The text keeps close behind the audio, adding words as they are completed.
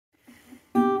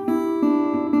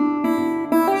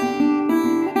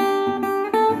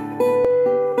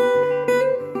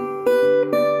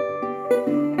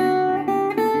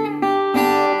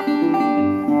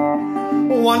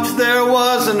there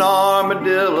was an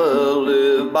armadillo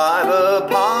lived by the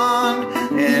pond,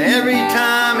 and every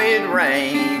time it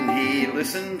rained, he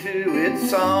listened to its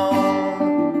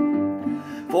song.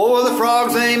 For the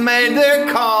frogs, they made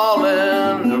their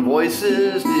calling, their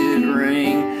voices did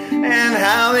ring, and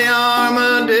how the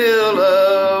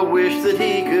armadillo wished that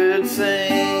he could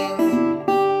sing.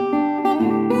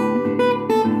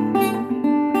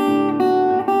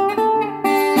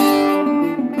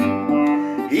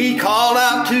 He called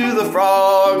out to the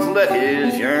frogs, let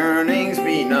his yearnings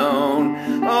be known.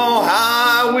 Oh,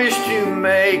 how I wish to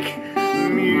make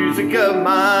music of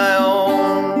my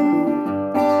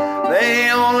own. They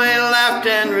only laughed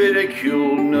and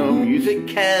ridiculed, no music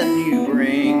can you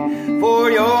bring,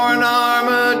 for you're an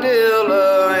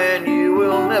armadillo and you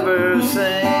will never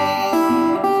sing.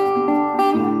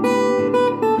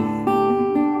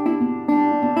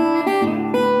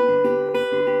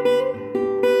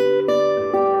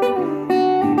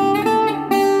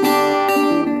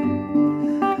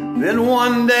 Then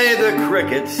one day the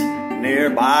crickets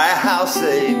nearby a house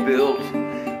they built.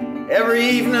 Every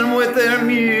evening with their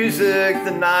music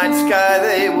the night sky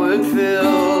they would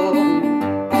fill.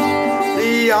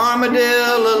 The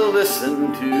armadillo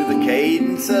listened to the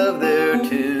cadence of their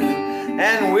tune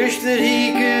and wished that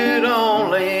he could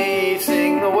only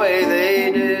sing the way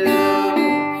they do.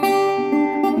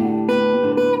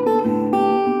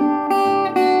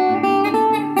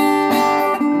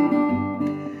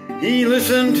 He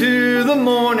listened to the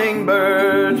morning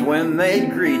birds when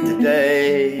they'd greet the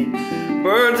day,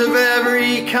 birds of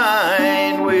every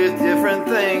kind with different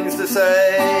things to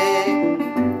say.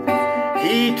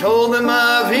 He told them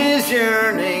of his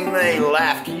yearning, they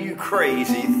laughed, you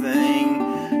crazy thing,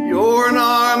 you're an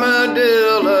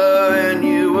armadillo and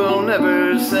you will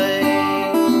never sing.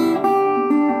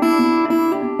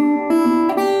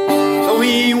 So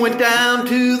he went down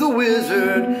to the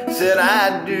wizard, said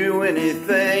I'd do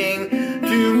anything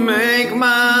to make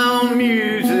my own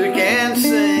music and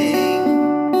sing.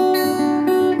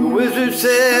 The wizard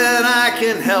said I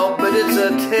can help, but it's a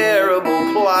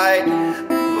terrible plight.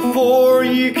 Before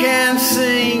you can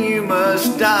sing, you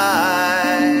must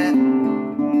die.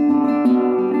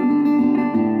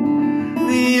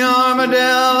 The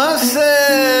armadillo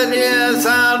said, yes,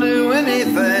 I'll do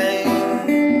anything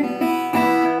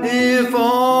if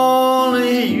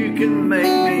only you can make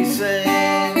me sing.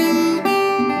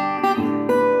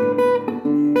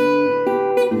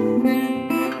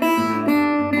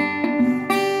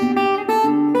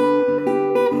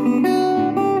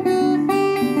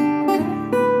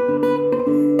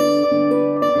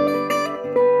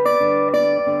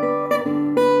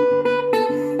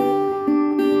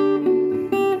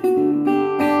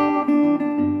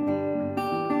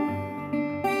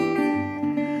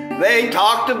 They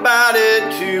talked about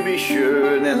it to be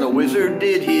sure, then the wizard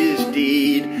did his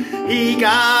deed. He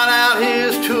got out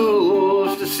his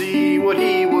tools to see what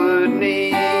he would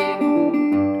need.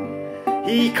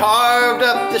 He carved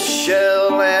up the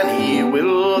shell and he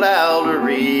whittled out a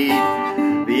reed.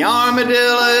 The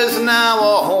armadillo is now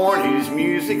a horn whose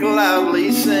music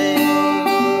loudly sings.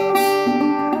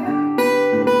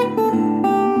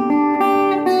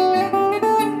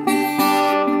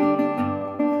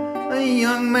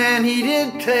 Man, he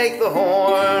did take the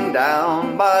horn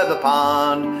down by the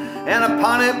pond, and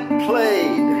upon it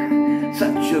played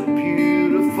such a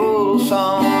beautiful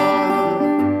song.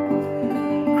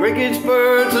 Crickets,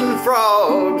 birds, and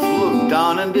frogs looked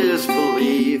on in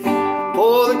disbelief,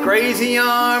 for the crazy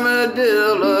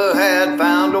armadillo had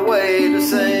found a way to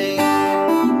sing.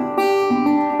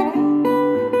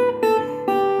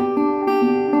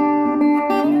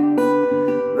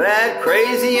 That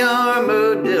crazy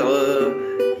armadillo